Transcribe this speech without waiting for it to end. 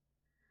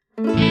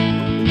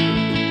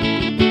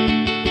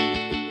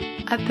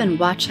I've been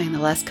watching the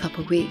last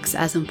couple weeks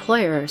as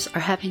employers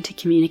are having to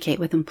communicate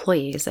with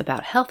employees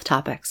about health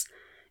topics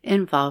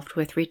involved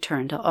with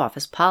return to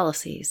office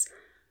policies.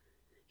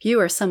 If you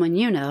or someone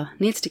you know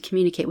needs to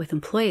communicate with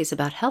employees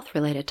about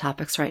health-related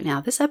topics right now,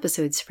 this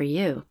episode's for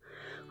you.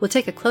 We'll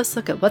take a close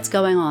look at what's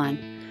going on,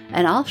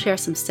 and I'll share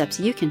some steps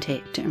you can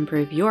take to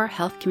improve your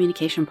health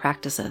communication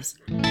practices.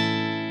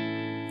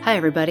 Hi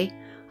everybody,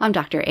 I'm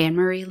Dr.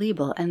 Anne-Marie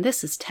Liebel, and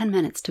this is 10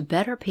 Minutes to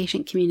Better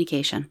Patient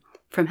Communication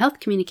from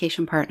Health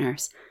Communication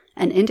Partners,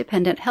 an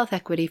independent health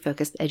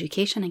equity-focused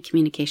education and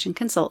communication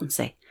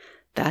consultancy.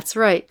 That's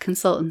right,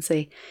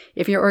 consultancy.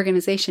 If your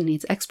organization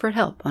needs expert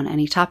help on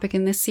any topic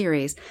in this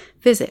series,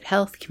 visit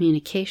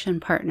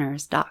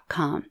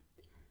healthcommunicationpartners.com.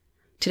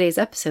 Today's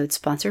episode is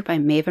sponsored by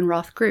Maven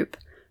Roth Group.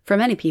 For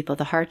many people,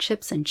 the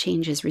hardships and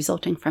changes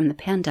resulting from the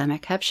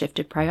pandemic have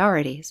shifted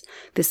priorities.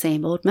 The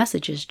same old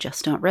messages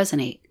just don't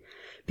resonate.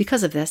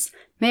 Because of this,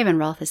 Maven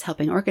Roth is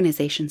helping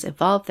organizations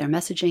evolve their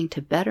messaging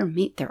to better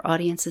meet their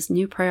audience's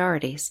new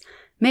priorities.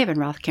 Maven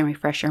Roth can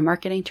refresh your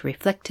marketing to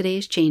reflect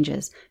today's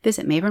changes.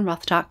 Visit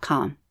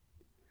mavenroth.com.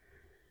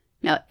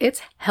 Now,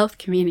 it's Health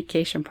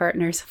Communication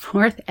Partners'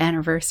 4th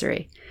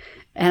anniversary,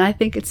 and I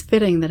think it's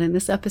fitting that in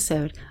this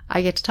episode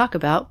I get to talk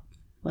about,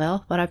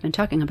 well, what I've been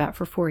talking about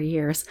for 4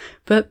 years,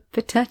 but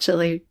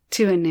potentially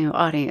to a new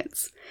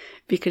audience.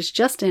 Because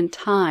just in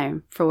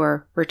time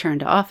for return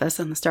to office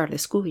and the start of the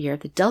school year,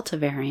 the Delta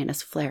variant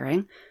is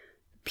flaring,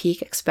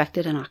 peak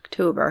expected in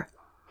October.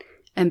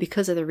 And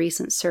because of the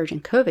recent surge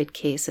in COVID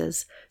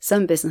cases,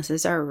 some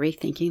businesses are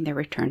rethinking their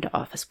return to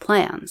office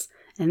plans.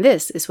 And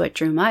this is what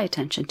drew my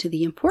attention to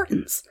the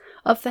importance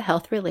of the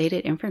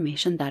health-related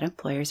information that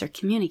employers are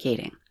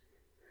communicating.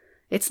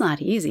 It's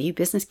not easy.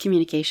 Business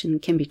communication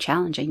can be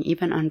challenging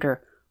even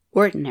under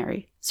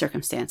ordinary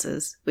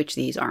circumstances, which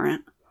these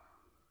aren't.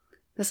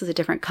 This is a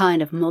different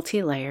kind of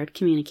multi-layered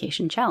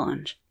communication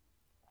challenge.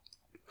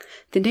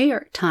 The New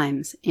York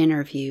Times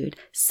interviewed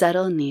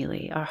Settle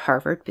Neely, a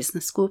Harvard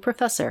Business School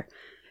professor,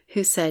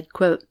 who said,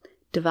 quote,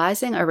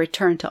 "Devising a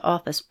return to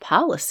office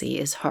policy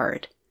is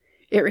hard.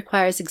 It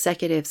requires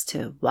executives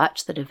to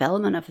watch the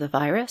development of the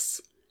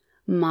virus,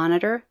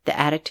 monitor the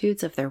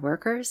attitudes of their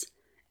workers,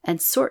 and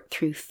sort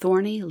through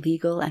thorny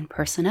legal and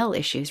personnel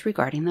issues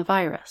regarding the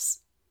virus."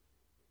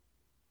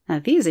 Now,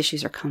 these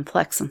issues are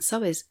complex, and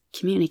so is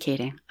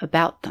communicating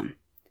about them.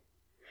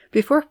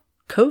 Before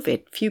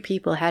COVID, few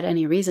people had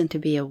any reason to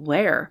be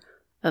aware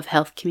of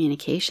health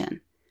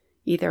communication,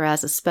 either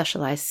as a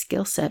specialized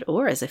skill set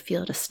or as a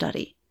field of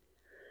study.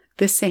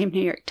 This same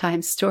New York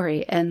Times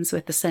story ends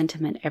with the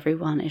sentiment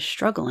everyone is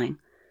struggling.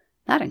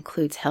 That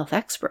includes health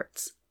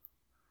experts.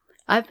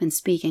 I've been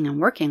speaking and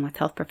working with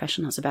health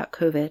professionals about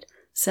COVID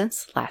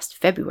since last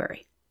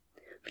February.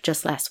 But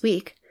just last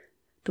week,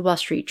 the Wall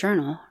Street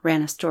Journal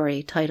ran a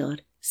story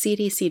titled,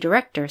 "CDC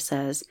Director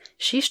Says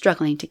She's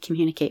Struggling to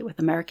Communicate with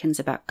Americans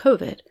About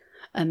COVID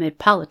Amid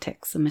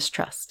Politics and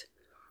Mistrust."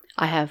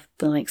 I have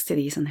the links to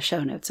these in the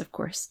show notes, of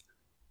course.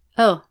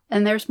 Oh,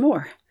 and there's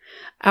more.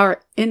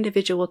 Our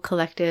individual,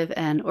 collective,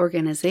 and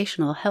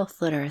organizational health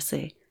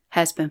literacy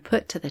has been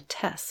put to the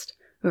test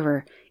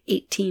over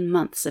 18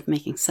 months of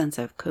making sense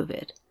of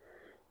COVID.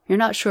 You're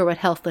not sure what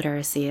health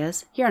literacy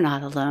is? You're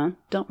not alone.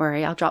 Don't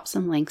worry, I'll drop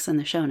some links in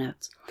the show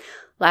notes.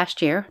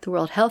 Last year, the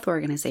World Health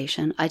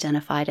Organization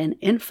identified an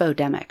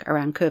infodemic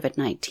around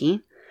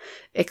COVID-19,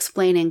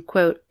 explaining,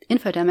 quote,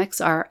 "Infodemics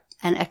are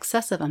an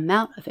excessive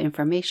amount of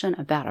information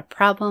about a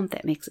problem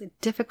that makes it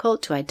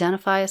difficult to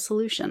identify a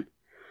solution.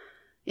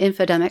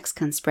 Infodemics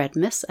can spread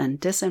mis- and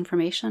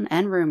disinformation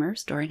and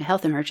rumors during a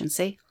health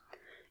emergency.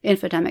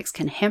 Infodemics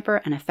can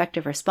hamper an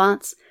effective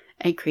response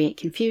and create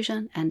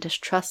confusion and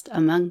distrust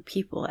among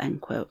people,"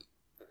 end quote.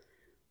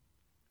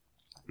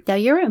 Now,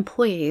 your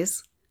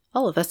employees,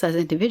 all of us as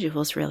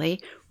individuals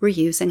really, were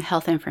using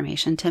health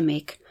information to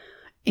make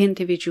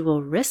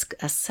individual risk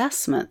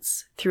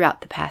assessments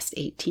throughout the past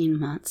 18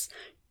 months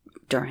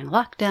during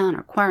lockdown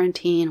or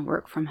quarantine,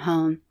 work from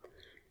home.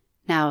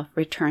 Now,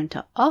 return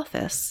to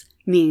office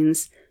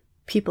means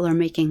people are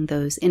making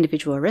those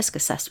individual risk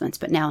assessments,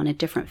 but now in a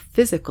different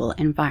physical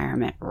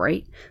environment,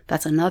 right?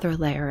 That's another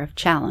layer of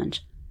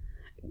challenge.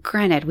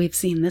 Granted, we've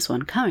seen this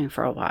one coming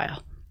for a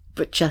while,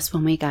 but just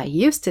when we got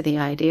used to the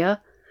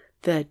idea,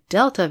 the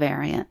Delta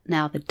variant,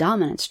 now the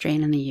dominant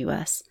strain in the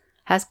U.S.,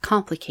 has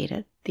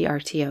complicated the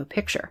RTO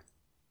picture.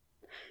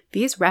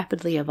 These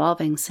rapidly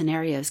evolving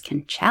scenarios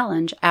can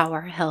challenge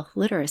our health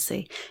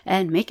literacy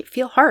and make it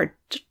feel hard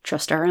to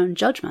trust our own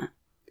judgment.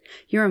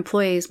 Your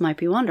employees might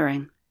be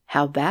wondering,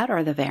 how bad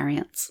are the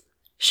variants?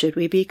 Should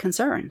we be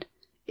concerned?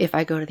 If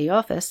I go to the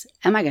office,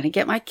 am I going to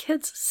get my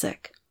kids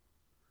sick?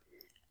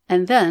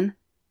 And then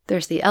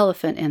there's the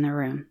elephant in the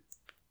room,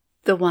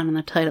 the one in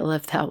the title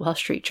of that Wall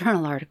Street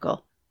Journal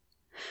article.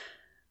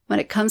 When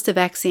it comes to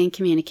vaccine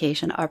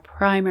communication, our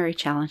primary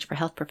challenge for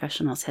health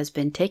professionals has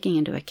been taking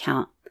into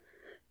account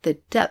the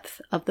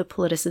depth of the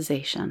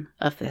politicization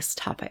of this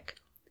topic.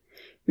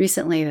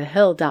 Recently,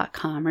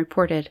 TheHill.com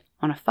reported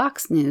on a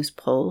Fox News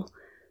poll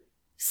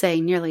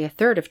say nearly a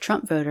third of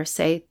Trump voters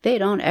say they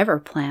don't ever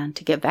plan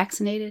to get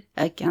vaccinated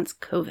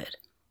against COVID.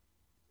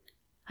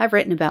 I've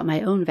written about my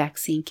own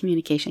vaccine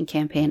communication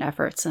campaign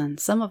efforts and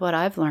some of what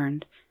I've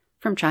learned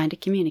from trying to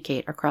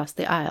communicate across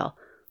the aisle.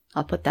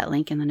 I'll put that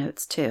link in the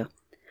notes too.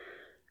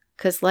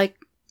 Because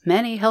like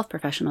many health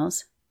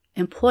professionals,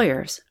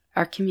 employers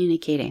are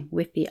communicating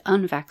with the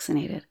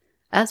unvaccinated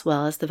as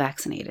well as the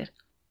vaccinated.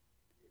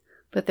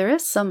 But there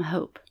is some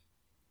hope.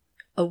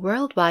 A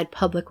worldwide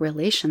public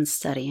relations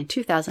study in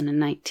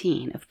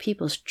 2019 of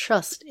people's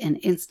trust in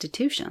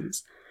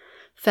institutions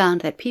found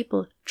that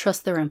people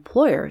trust their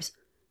employers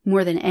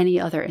more than any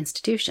other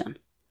institution,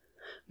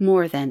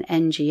 more than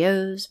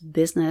NGOs,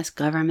 business,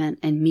 government,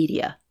 and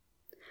media.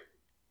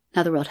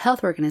 Now, the World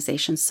Health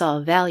Organization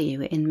saw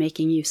value in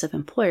making use of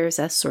employers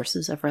as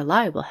sources of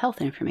reliable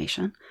health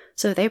information,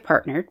 so they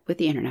partnered with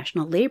the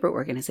International Labor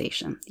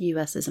Organization. The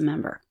U.S. is a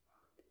member.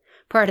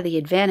 Part of the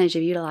advantage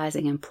of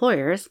utilizing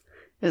employers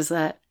is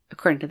that,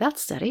 according to that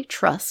study,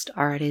 trust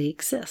already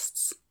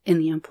exists in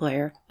the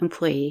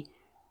employer-employee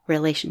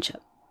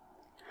relationship.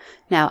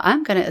 Now,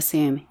 I'm going to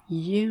assume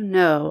you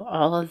know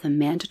all of the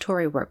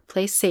mandatory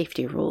workplace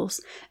safety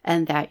rules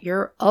and that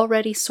you're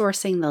already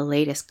sourcing the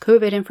latest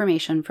COVID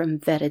information from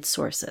vetted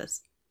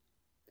sources.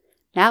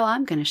 Now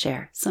I'm going to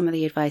share some of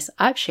the advice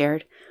I've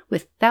shared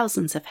with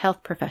thousands of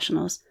health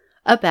professionals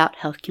about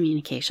health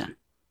communication.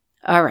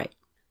 All right,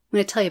 I'm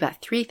going to tell you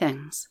about 3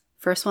 things.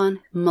 First one,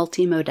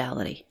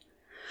 multimodality.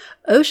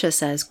 OSHA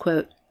says,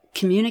 quote,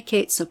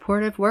 communicate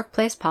supportive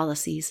workplace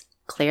policies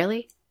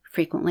clearly,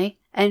 frequently,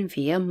 and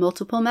via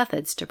multiple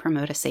methods to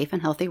promote a safe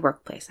and healthy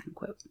workplace, end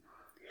quote.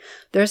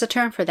 There's a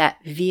term for that,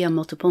 via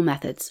multiple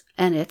methods,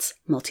 and it's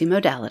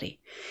multimodality.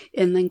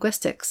 In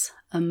linguistics,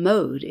 a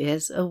mode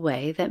is a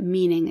way that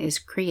meaning is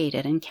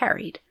created and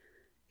carried.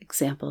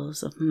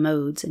 Examples of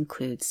modes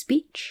include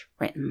speech,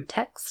 written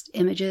text,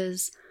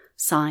 images,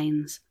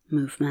 signs,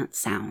 movement,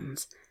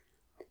 sounds.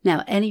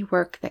 Now, any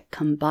work that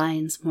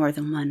combines more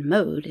than one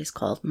mode is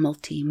called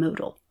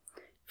multimodal.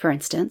 For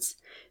instance,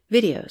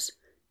 videos.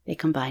 They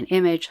combine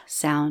image,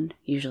 sound,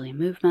 usually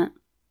movement.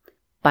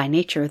 By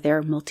nature,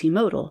 they're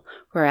multimodal,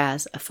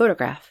 whereas a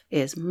photograph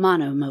is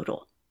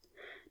monomodal.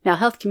 Now,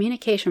 health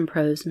communication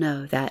pros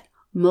know that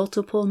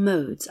multiple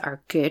modes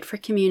are good for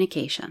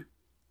communication.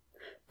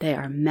 They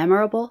are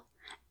memorable,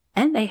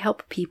 and they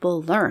help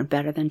people learn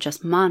better than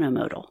just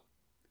monomodal.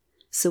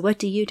 So what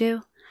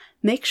do?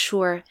 Make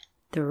sure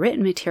the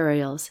written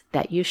materials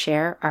that you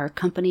share are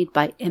accompanied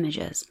by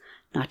images,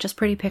 not just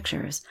pretty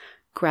pictures,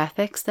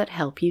 graphics that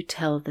help you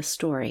tell the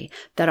story,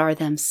 that are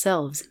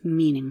themselves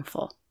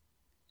meaningful.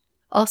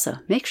 Also,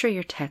 make sure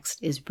your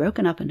text is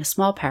broken up into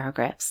small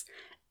paragraphs.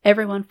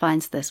 Everyone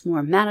finds this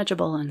more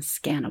manageable and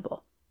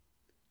scannable.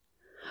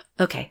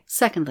 Okay,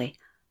 secondly,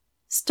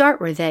 start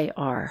where they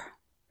are.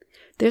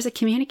 There's a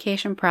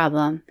communication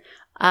problem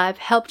I've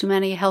helped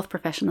many health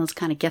professionals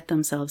kind of get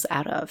themselves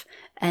out of,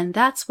 and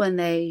that's when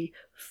they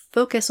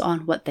focus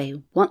on what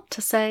they want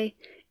to say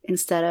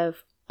instead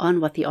of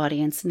on what the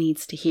audience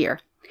needs to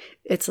hear.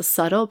 It's a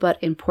subtle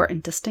but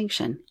important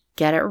distinction.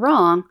 Get it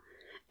wrong,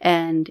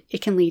 and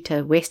it can lead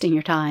to wasting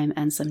your time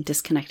and some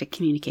disconnected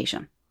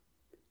communication.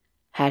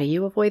 How do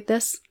you avoid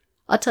this?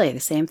 I'll tell you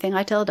the same thing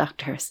I tell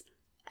doctors.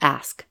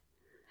 Ask.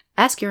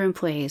 Ask your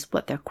employees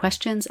what their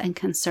questions and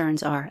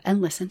concerns are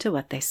and listen to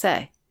what they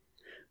say.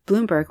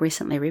 Bloomberg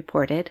recently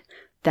reported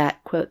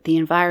that, quote, the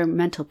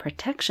Environmental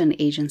Protection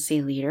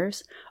Agency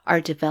leaders are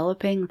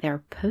developing their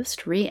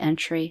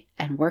post-re-entry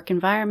and work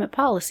environment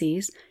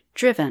policies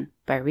driven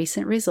by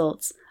recent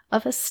results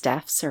of a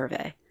staff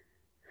survey.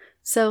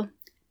 So,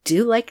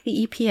 do like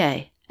the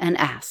EPA and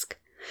ask.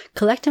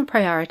 Collect and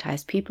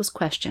prioritize people's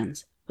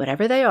questions,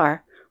 whatever they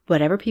are,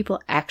 whatever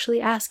people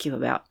actually ask you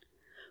about.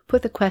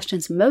 Put the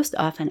questions most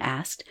often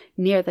asked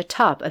near the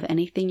top of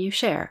anything you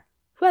share,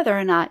 whether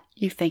or not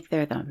you think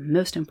they're the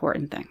most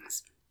important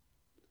things.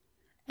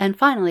 And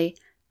finally,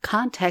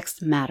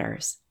 context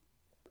matters.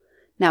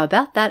 Now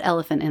about that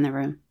elephant in the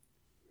room.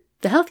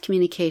 The health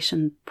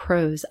communication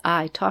pros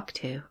I talk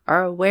to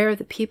are aware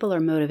that people are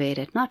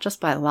motivated not just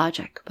by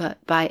logic,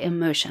 but by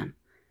emotion.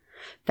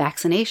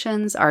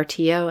 Vaccinations,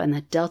 RTO, and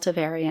the Delta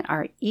variant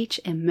are each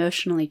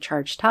emotionally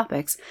charged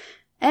topics,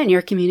 and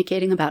you're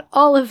communicating about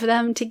all of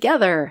them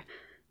together.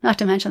 Not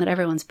to mention that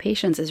everyone's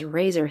patience is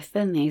razor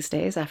thin these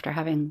days after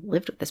having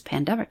lived with this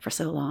pandemic for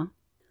so long.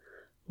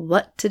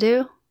 What to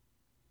do?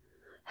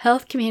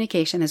 Health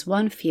communication is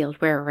one field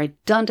where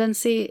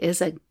redundancy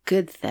is a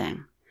good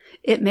thing.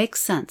 It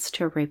makes sense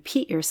to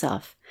repeat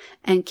yourself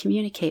and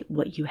communicate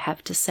what you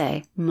have to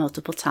say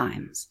multiple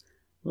times.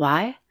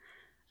 Why?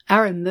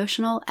 Our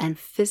emotional and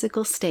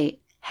physical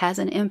state has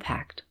an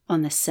impact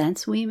on the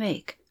sense we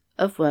make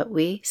of what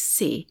we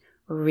see,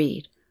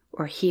 read,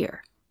 or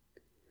hear.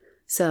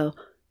 So,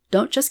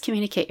 don't just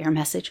communicate your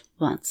message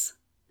once.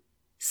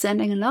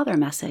 Sending another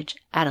message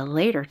at a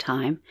later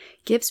time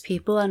gives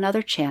people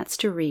another chance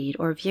to read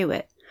or view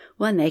it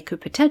when they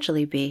could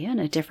potentially be in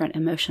a different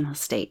emotional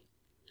state.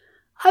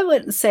 I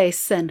wouldn't say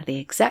send the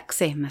exact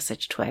same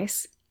message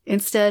twice.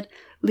 Instead,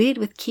 lead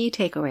with key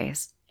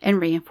takeaways and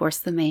reinforce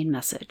the main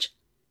message.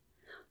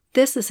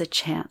 This is a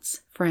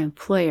chance for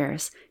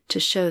employers to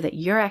show that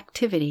your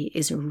activity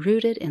is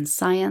rooted in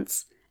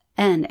science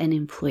and an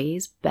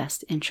employee's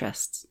best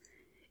interests.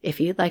 If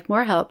you'd like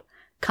more help,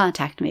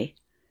 contact me.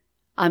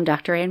 I'm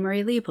Dr.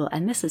 Anne-Marie Liebel,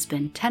 and this has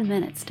been 10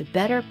 Minutes to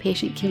Better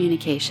Patient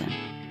Communication.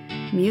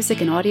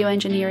 Music and audio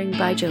engineering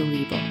by Joe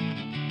Liebel.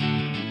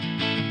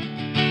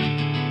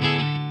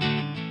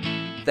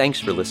 Thanks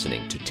for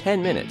listening to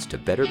 10 Minutes to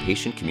Better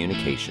Patient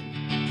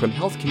Communication from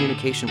Health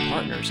Communication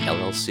Partners,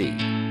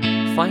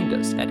 LLC. Find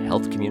us at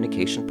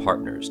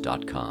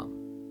healthcommunicationpartners.com.